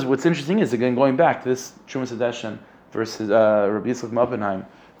 So in other words, what's interesting is, again, going back to this Trumas Hadeshen versus Rabbi Yitzchak Oppenheim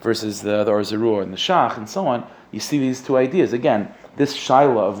versus the Or Zarua and the Shach and so on, you see these two ideas. Again, this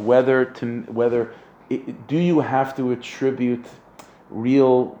shaila of whether do you have to attribute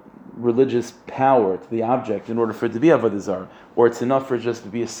real religious power to the object in order for it to be Avodah Zarah, or it's enough for it just to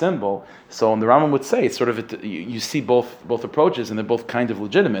be a symbol. So the Rambam would say it's sort of you see both approaches, and they're both kind of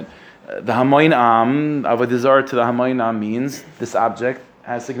legitimate. The Hamoin Am, Avodah Zarah to the Hamoin Am means this object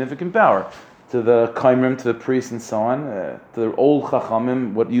has significant power. To the Kaimrim, to the priests and so on, to the old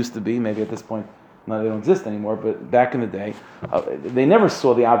Chachamim, what used to be, maybe at this point, no, they don't exist anymore, but back in the day, they never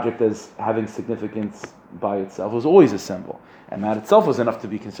saw the object as having significance by itself. It was always a symbol. And that itself was enough to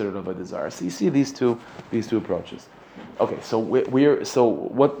be considered Avodah Zarah. So you see these two approaches. Okay, so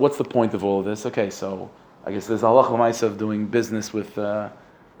what's the point of all of this? Okay, so I guess there's halacha l'maisa of doing business with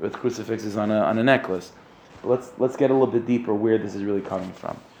crucifixes on a necklace. But let's get a little bit deeper where this is really coming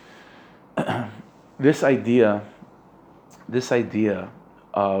from. This idea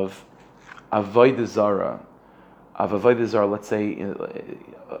of Avodah Zarah, let's say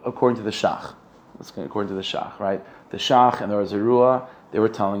according to the Shach. According to the Shach, right? The Shach and the Or Zarua, they were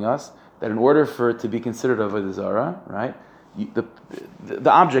telling us that in order for it to be considered Avodah Zarah, right,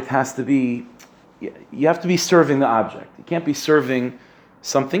 the object has to be, you have to be serving the object. You can't be serving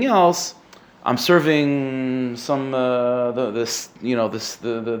something else. I'm serving some the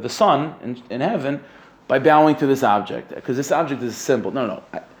sun in heaven by bowing to this object, because this object is a symbol. No.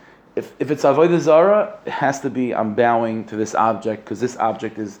 If it's Avodah Zarah, it has to be I'm bowing to this object because this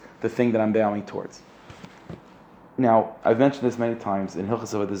object is the thing that I'm bowing towards. Now, I've mentioned this many times in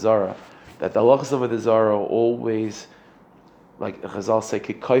Hilchos Avodah Zarah, that the halachos of Avodah Zarah are always, like Chazal say,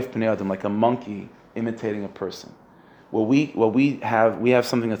 k'koif b'nei adam, like a monkey imitating a person. We have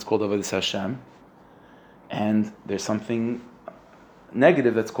something that's called Avodas Hashem, and there's something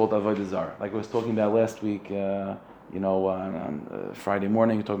negative that's called Avodah Zarah. Like I was talking about last week, on Friday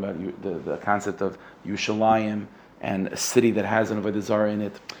morning, we talking about the concept of Yerushalayim and a city that has an Avodah Zarah in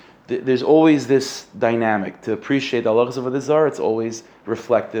it. There's always this dynamic. To appreciate the halachos of Avodah Zarah, it's always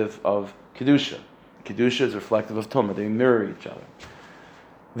reflective of Kedusha. Kedusha is reflective of Tumah. They mirror each other.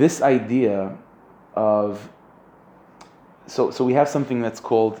 This idea of... So we have something that's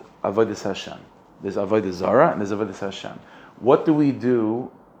called Avodas Hashem. There's Avodah Zarah and there's Avodas Hashem. What do we do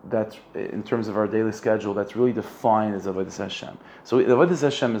that's, in terms of our daily schedule, that's really defined as Avodas Hashem? So Avodas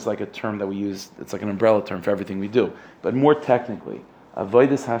Hashem is like a term that we use, it's like an umbrella term for everything we do. But more technically,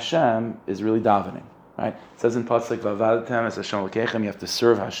 Avodas Hashem is really davening. Right? It says in Pasuk, V'avadatem es Hashem Elokechem, you have to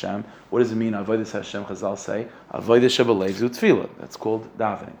serve Hashem. What does it mean, Avodas Hashem? Chazal say, Avodah shebalev zu tefillah. That's called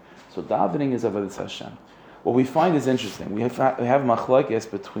davening. So davening is Avodas Hashem. What we find is interesting. We have machlokes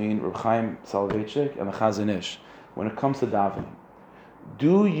between Reb Chaim Soloveitchik and the Chazon Ish when it comes to davening.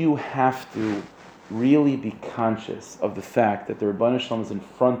 Do you have to really be conscious of the fact that the Rebbeinu Shalom is in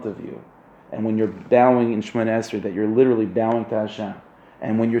front of you, and when you're bowing in Shemoneh Esrei, that you're literally bowing to Hashem,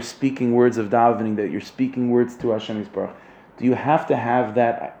 and when you're speaking words of davening, that you're speaking words to Hashem Yisbarach? Do you have to have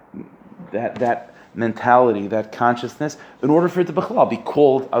that mentality, that consciousness, in order for it to be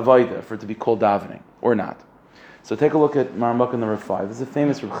called avodah, for it to be called davening, or not? So take a look at Marmuk number 5. This is a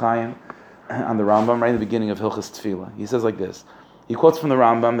famous Reb Chaim on the Rambam, right in the beginning of Hilchos Tefillah. He says like this. He quotes from the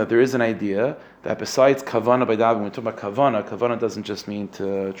Rambam that there is an idea that besides kavana by davening, when we talk about kavana doesn't just mean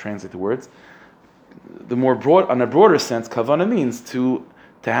to translate the words. on a broader sense, kavana means to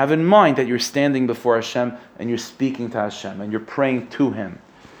have in mind that you're standing before Hashem and you're speaking to Hashem and you're praying to Him.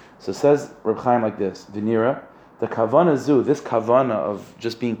 So it says Reb Chaim like this: Vinira, the kavana zu, this kavana of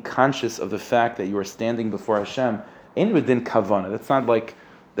just being conscious of the fact that you are standing before Hashem, ain't within kavana.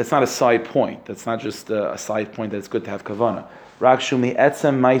 That's not a side point. That's not just a side point that it's good to have kavana. Rakshumi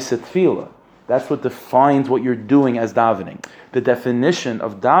etzem ma'aseh tefillah. That's what defines what you're doing as davening. The definition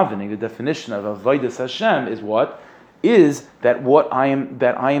of davening, the definition of avodas Hashem is what? Is that I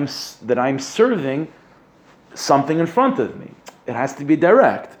am serving something in front of me. It has to be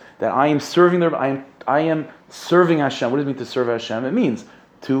direct. That I am serving I am serving Hashem. What does it mean to serve Hashem? It means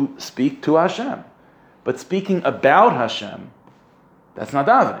to speak to Hashem. But speaking about Hashem, that's not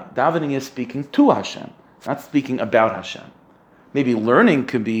davening. Davening is speaking to Hashem, not speaking about Hashem. Maybe learning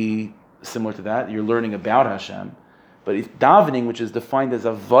could be similar to that. You're learning about Hashem. But if davening, which is defined as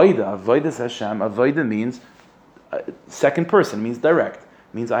avodas Hashem, avodah means second person, means direct.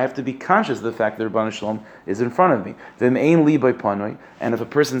 It means I have to be conscious of the fact that Rebbeinu Shalom is in front of me. V'me'ein li by panoi, and if a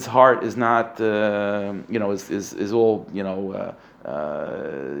person's heart is not, is all,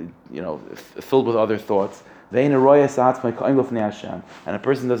 filled with other thoughts, and a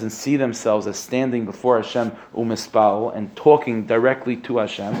person doesn't see themselves as standing before Hashem umispal and talking directly to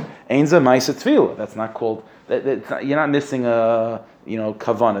Hashem, that's not called. You're not missing a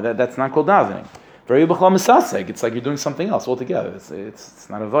kavana. That's not called davening. It's like you're doing something else altogether. It's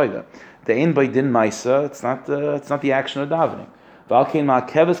not a vaida. The ein by din maisa. It's not the action of davening.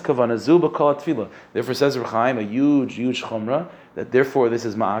 Therefore, says Reb Chaim, a huge chumrah, that therefore this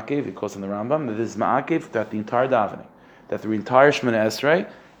is ma'akev, because in the Rambam, that this is ma'akev that the entire davening, that the entire Shemona Esrei,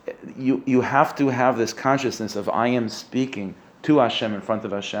 you have to have this consciousness of I am speaking to Hashem in front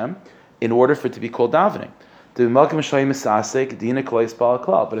of Hashem in order for it to be called davening. But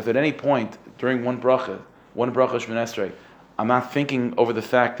if at any point during one bracha Shemona Esrei, I'm not thinking over the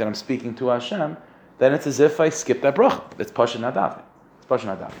fact that I'm speaking to Hashem, then it's as if I skip that bracha. It's pasha not davening.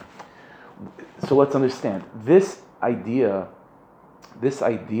 So let's understand this idea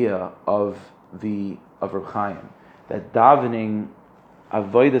of Reb Chaim, that davening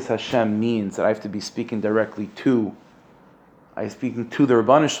avodas Hashem means that I have to be speaking directly to. I'm speaking to the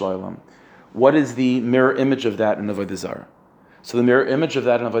Rebbeinu Shalom. What is the mirror image of that in Avodah Zarah? So the mirror image of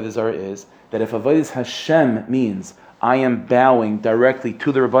that in Avodah Zarah is that if avodas Hashem means I am bowing directly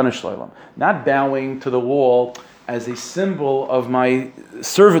to the Rebbeinu Shalom, not bowing to the wall as a symbol of my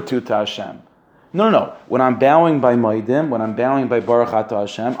servitude to Hashem. No. When I'm bowing by Maidim, when I'm bowing by Baruch Atah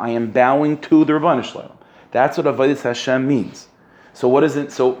Hashem, I am bowing to the Rebbeinu Shalom. That's what avodas Hashem means. So what is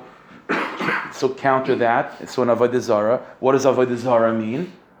it? So counter that. So in Avodah Zarah, what does Avodah Zarah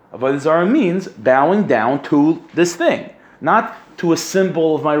mean? Avodah Zarah means bowing down to this thing, not to a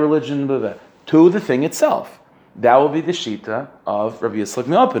symbol of my religion, to the thing itself. That will be the shita of Rabbi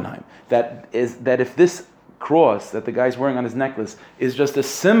Yitzchak Oppenheim. That if this cross that the guy's wearing on his necklace is just a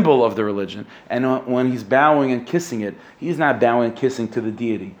symbol of the religion, and when he's bowing and kissing it, he's not bowing and kissing to the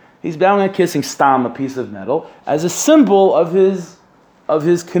deity. He's bowing and kissing stam, a piece of metal, as a symbol of his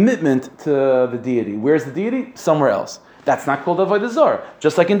commitment to the deity. Where's the deity? Somewhere else. That's not called avodah zarah.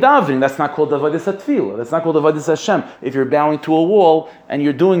 Just like in davening, that's not called avodas tefillah. That's not called avodas Hashem. If you're bowing to a wall and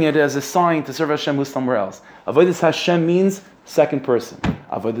you're doing it as a sign to serve Hashem who's somewhere else, avodas Hashem means second person.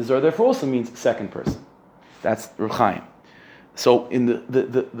 Avodah zarah therefore also means second person. That's Reb Chaim. So in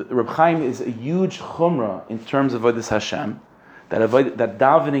the Reb Chaim is a huge chumrah in terms of avodas Hashem. That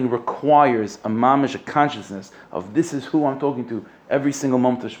davening requires a mamish, a consciousness of this is who I'm talking to every single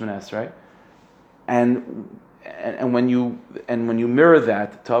moment of Shemona Esrei, and when you mirror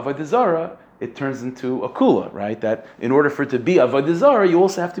that to avodah zarah, it turns into a kula, right? That in order for it to be avodah zarah, you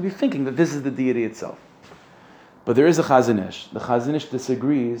also have to be thinking that this is the deity itself. But there is a Chazon Ish. The Chazon Ish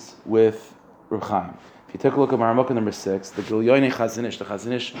disagrees with Reb Chaim. If you take a look at Maramokah number 6, the Gilyonei Chazon Ish, the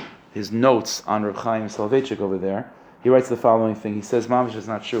Chazon Ish, his notes on Reb Chaim Soloveitchik over there, he writes the following thing. He says, Mamish is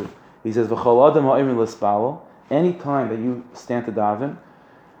not true. He says, V'chol adam ha'imrin l'spalo, any time that you stand to daven,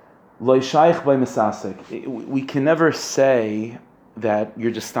 lo yishayich by misasek. We can never say that you're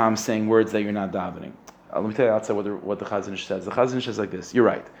just saying words that you're not davening. Let me tell you outside what the Chazon Ish says. The Chazon Ish says like this. You're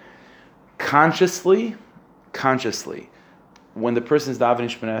right. Consciously, when the person is davening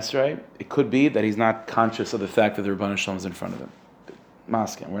Shemona Esrei, it could be that he's not conscious of the fact that the Rebbeinu Shalom is in front of him.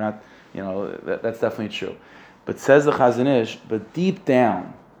 Masking. We're not, that's definitely true. But says the Chazon Ish, but deep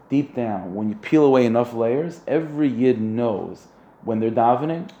down, when you peel away enough layers, every Yid knows when they're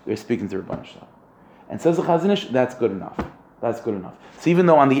davening, they're speaking to Rebbeinu Shalom. And says the Chazon Ish, that's good enough. So even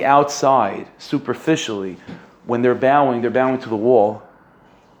though on the outside, superficially, when they're bowing to the wall,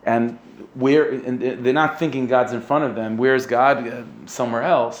 and they're not thinking God's in front of them. Where's God? Somewhere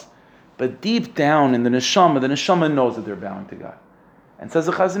else. But deep down in the neshama knows that they're bowing to God. And says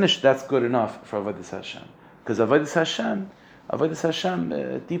the Chazon Ish, that's good enough for Avodas Hashem. Because Avodas Hashem,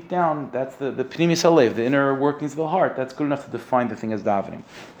 deep down, that's the Pnimis Halev, the inner workings of the heart. That's good enough to define the thing as davening.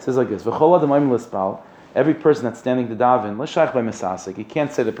 It says like this: V'chol adam oim lispal, every person that's standing to daven, l'shach by mesasek. You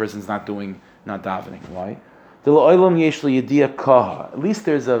can't say the person's not davening. Why? At least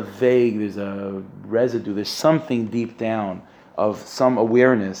there's a residue, there's something deep down of some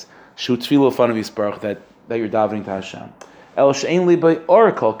awareness that you're davening to Hashem.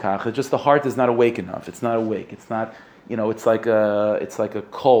 It's just the heart is not awake enough. It's not awake. It's not, it's like a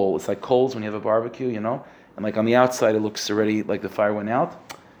coal. It's like coals when you have a barbecue, and like on the outside it looks already like the fire went out.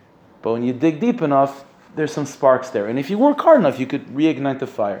 But when you dig deep enough, there's some sparks there. And if you work hard enough, you could reignite the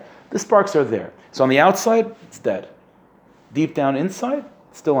fire. The sparks are there. So on the outside, it's dead. Deep down inside,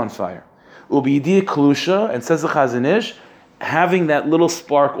 it's still on fire. Ubiyidiyah klusha, and says the Chazon Ish, having that little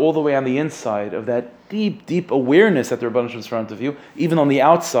spark all the way on the inside of that deep, deep awareness that the Rebbeinu is in front of you, even on the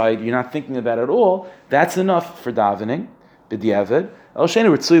outside, you're not thinking about it at all, that's enough for davening, b'diavad. That's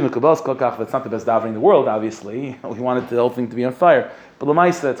not the best davening in the world, obviously. We wanted the whole thing to be on fire. But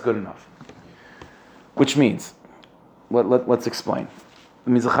l'maisa, that's good enough. Which means, let's explain. It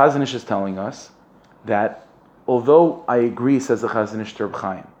means the Chazon Ish is telling us that although I agree, says the Chazon Ish to Reb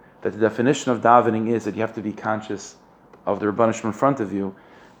Chaim, that the definition of davening is that you have to be conscious of the Rebbeinu Shalom in front of you,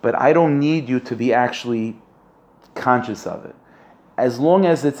 but I don't need you to be actually conscious of it. As long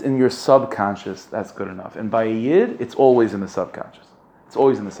as it's in your subconscious, that's good enough. And by a Yid, it's always in the subconscious. It's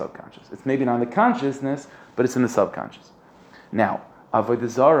always in the subconscious. It's maybe not in the consciousness, but it's in the subconscious. Now, Avodah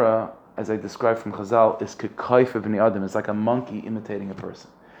Zarah, as I described from Chazal, is kekayf b'nei Adam. It's like a monkey imitating a person.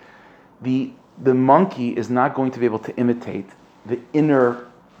 The monkey is not going to be able to imitate the inner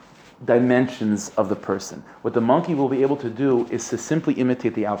dimensions of the person. What the monkey will be able to do is to simply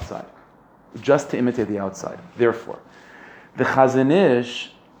imitate the outside. Just to imitate the outside. Therefore, the Chazon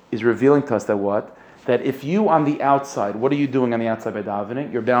Ish is revealing to us that what? That if you on the outside, what are you doing on the outside by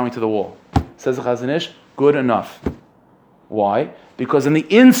davening? You're bowing to the wall. Says the Chazon Ish, good enough. Why? Because on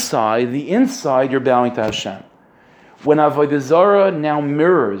the inside you're bowing to Hashem. When Avodah Zarah now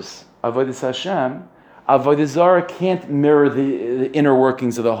mirrors Avodas Hashem, Avodah Zarah can't mirror the inner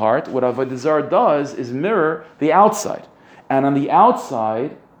workings of the heart. What Avodah Zarah does is mirror the outside. And on the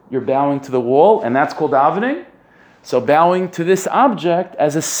outside, you're bowing to the wall, and that's called davening. So bowing to this object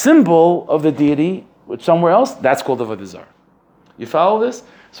as a symbol of the deity, which somewhere else, that's called Avodah Zarah. You follow this?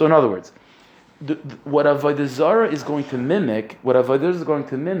 So in other words, what Avodah Zarah is going to mimic,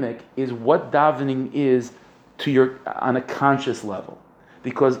 is what davening is to your on a conscious level.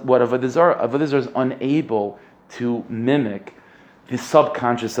 Because what Avodah Zarah is unable to mimic the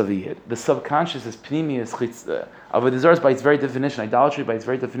subconscious of the Yid. The subconscious is pnimius chitz. Avodah Zarah, by its very definition, idolatry by its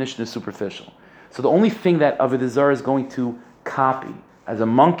very definition is superficial. So the only thing that Avodah Zarah is going to copy as a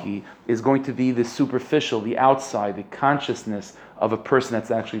monkey is going to be the superficial, the outside, the consciousness of a person that's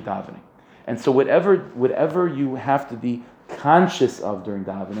actually davening. And so whatever you have to be conscious of during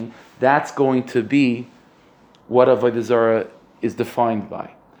davening, that's going to be what Avodah Zarah is defined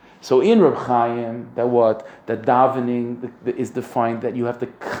by. So in Reb Chaim, that davening is defined that you have to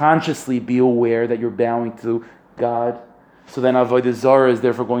consciously be aware that you're bowing to God. So then Avodah Zarah is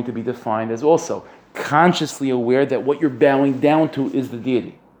therefore going to be defined as also consciously aware that what you're bowing down to is the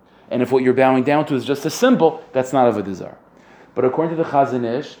deity. And if what you're bowing down to is just a symbol, that's not Avodah Zarah. But according to the Chazon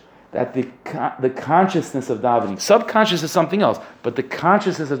Ish, that the consciousness of davening, subconscious is something else, but the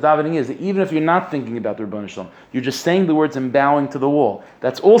consciousness of davening is that even if you're not thinking about the Rebbeinu Shalom, you're just saying the words and bowing to the wall.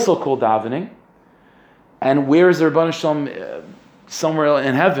 That's also called davening. And where is the Rebbeinu Shalom? Somewhere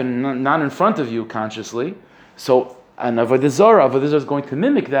in heaven, not in front of you consciously. So, and Avodah Zarah is going to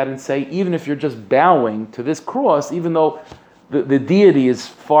mimic that and say, even if you're just bowing to this cross, even though the deity is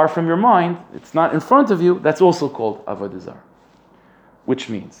far from your mind, it's not in front of you, that's also called Avodah Zarah. Which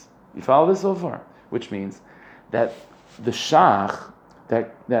means, you follow this so far? Which means that the shach,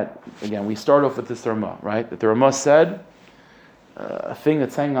 that again, we start off with this Ramah, right? That the Ramah said, a thing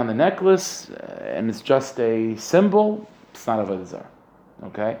that's hanging on the necklace, and it's just a symbol, it's not Avodah Zarah,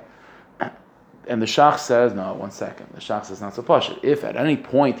 okay? And the shach says, no, 1 second. The shach says, not so pashut. If at any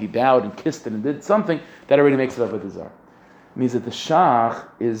point he bowed and kissed it and did something, that already makes it Avodah Zarah. It means that the shach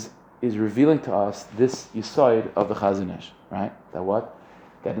is revealing to us this yisoid of the Chazon Ish, right? That what?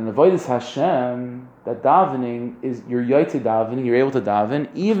 That in Avodas Hashem, that davening is, you're yotze davening, you're able to daven,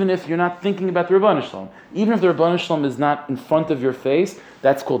 even if you're not thinking about the Rebbeinu Shalom. Even if the Rebbeinu Shalom is not in front of your face,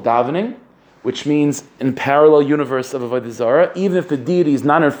 that's called davening. which means in parallel universe of Avodah Zarah, even if the deity is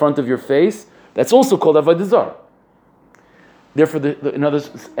not in front of your face, that's also called Avodah Zarah. Therefore,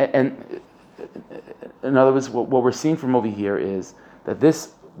 in other words, what we're seeing from over here is that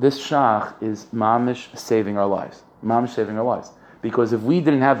this shach is mamish saving our lives. Mamish saving our lives. Because if we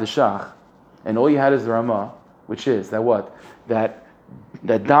didn't have the shach, and all you had is the Ramah, which is that what? That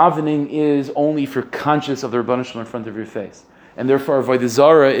davening is only for conscious of the Rebbeinu Shalom in front of your face. And therefore, Avodah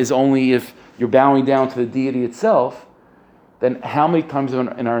Zarah is only if you're bowing down to the deity itself, then how many times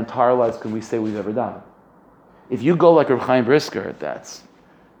in our entire lives can we say we've ever davened? If you go like Reb Chaim Brisker,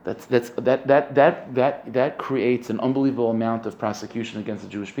 that creates an unbelievable amount of prosecution against the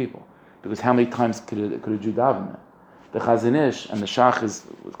Jewish people. Because how many times could a Jew daven that? The Chazon Ish, and the Shach is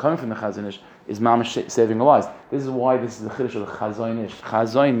coming from the Chazon Ish, is mamash saving our lives. This is why this is the Chiddush of the Chazon Ish.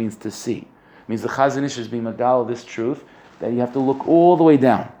 Chazon means to see. It means the Chazon Ish is being magal this truth, that you have to look all the way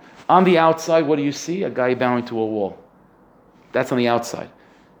down. On the outside, what do you see? A guy bowing to a wall. That's on the outside.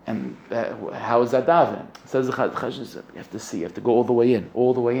 And how is that davening? Says the Chazon, you have to see, you have to go all the way in.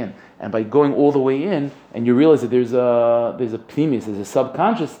 And by going all the way in, and you realize that there's a pnimis, there's a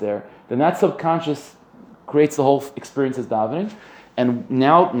subconscious there, then that subconscious creates the whole experience as davening. And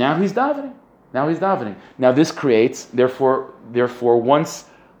now he's davening. Now this creates, therefore once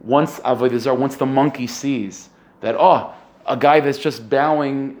Avodah Zarah, once the monkey sees that, a guy that's just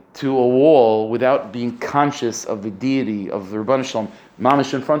bowing to a wall without being conscious of the deity of the Rebbeinu Shalom,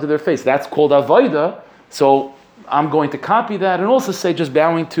 mamish in front of their face, that's called Avodah. So I'm going to copy that and also say just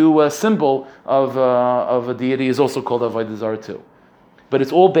bowing to a symbol of a deity is also called Avodah Zarah too. But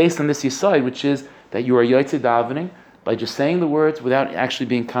it's all based on this yesod, which is that you are yotze davening by just saying the words without actually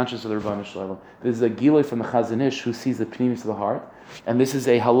being conscious of the Rebbeinu Shalom. This is a gilui from the Chazon Ish who sees the pnimis of the heart, and this is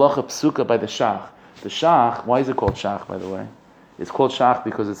a halacha psuka by the Shach. The Shach, why is it called Shach, by the way? It's called Shach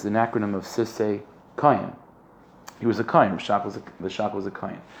because it's an acronym of Sisei Kayin. He was a Kayin. The Shach was a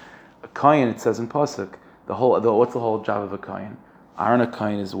Kayin. A Kayin, it says in Pasuk, what's the whole job of a Kayin? Aaron a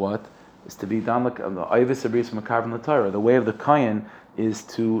Kayin is what? Is to be done like the Oivus Abris Makav in the Torah. The way of the Kayin is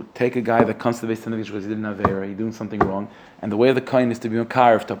to take a guy that comes to the Beis Hamikdash because he didn't have Aveira, he's doing something wrong, and the way of the Kayin is to be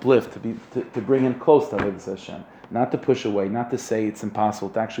Makav, to uplift, to bring him close to Avodas Hashem, not to push away, not to say it's impossible,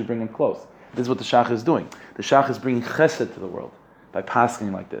 to actually bring him close. This is what the Shach is doing. The Shach is bringing chesed to the world by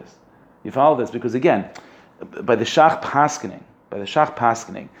paskening like this. You follow this? Because again, by the Shach paskening,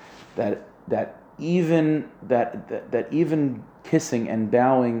 that even kissing and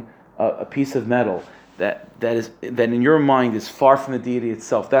bowing a piece of metal that in your mind is far from the deity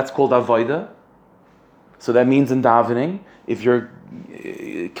itself, that's called avodah. So that means in davening, if you're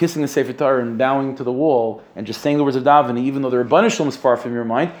kissing the Sefer Torah and bowing to the wall and just saying the words of davening, even though the Rebbeinu Shalom is far from your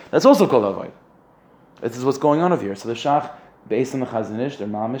mind, that's also called avodah. This is what's going on over here. So the Shach, based on the Chazon Ish, they're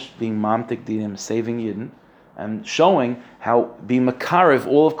mamish being mamtik dinim, saving Yidden, and showing how being makarev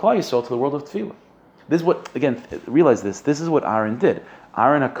all of Klal Yisrael to the world of tefillah. This is what, again, realize this. This is what Aaron did.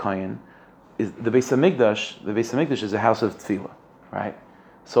 Aaron HaKohen is the Beis Hamikdash. The Beis Hamikdash is a house of tefillah, right?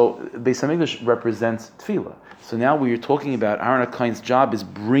 So Beis Hamikdash represents tefillah. So now what you're talking about, Aaron HaKohen's job is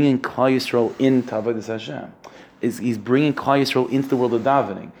bringing Klal Yisrael into Avodas Hashem. He's bringing Klal Yisrael into the world of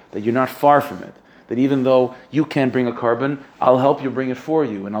davening. That you're not far from it. That even though you can't bring a carbon, I'll help you bring it for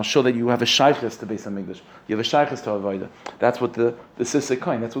you, and I'll show that you have a shaykhis to Beis Hamikdash. You have a shaykhis to Avodah. That's what the Sisei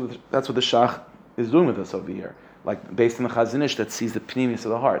Kain. That's what the Shach is doing with us over here. Like based on the Chazon Ish that sees the pnimis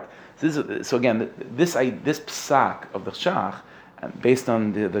of the heart. So again, this psak of the Shach, based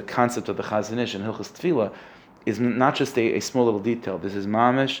on the concept of the Chazon Ish and Hilchos Tefillah, is not just a small little detail. This is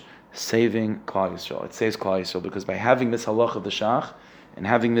mamish saving Klal Yisrael. It saves Klal Yisrael because by having this halach of the Shach and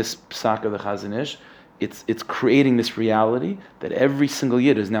having this psak of the Chazon Ish, it's creating this reality that every single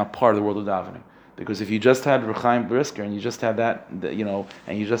yid is now part of the world of davening. Because if you just had Reb Chaim Brisker and you just had that,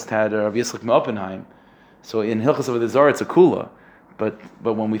 and you just had Rabbi Yitzchak Oppenheim, so in Hilchos Avodah Zarah it's a kula. But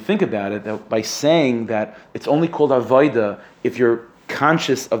when we think about it, that by saying that it's only called avodah if you're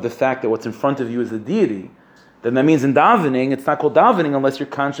conscious of the fact that what's in front of you is the deity, then that means in davening, it's not called davening unless you're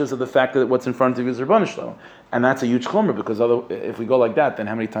conscious of the fact that what's in front of you is the Rebbeinu Shalom. And that's a huge chumrah, because if we go like that, then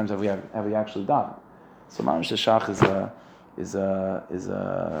how many times have we actually davened? So mamish the Shach is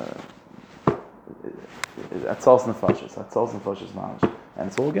atzos nefashos mamish. And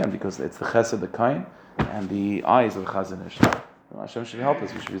it's all again because it's the chesed, the kain, and the eyes of the Chazon Ish. Hashem should help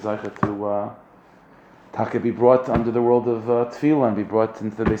us. We should be zeicha to be brought under the world of tefillah and be brought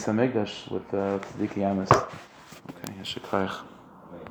into the Beis Hamikdash with tzedikei emes. Okay, yeshikayach.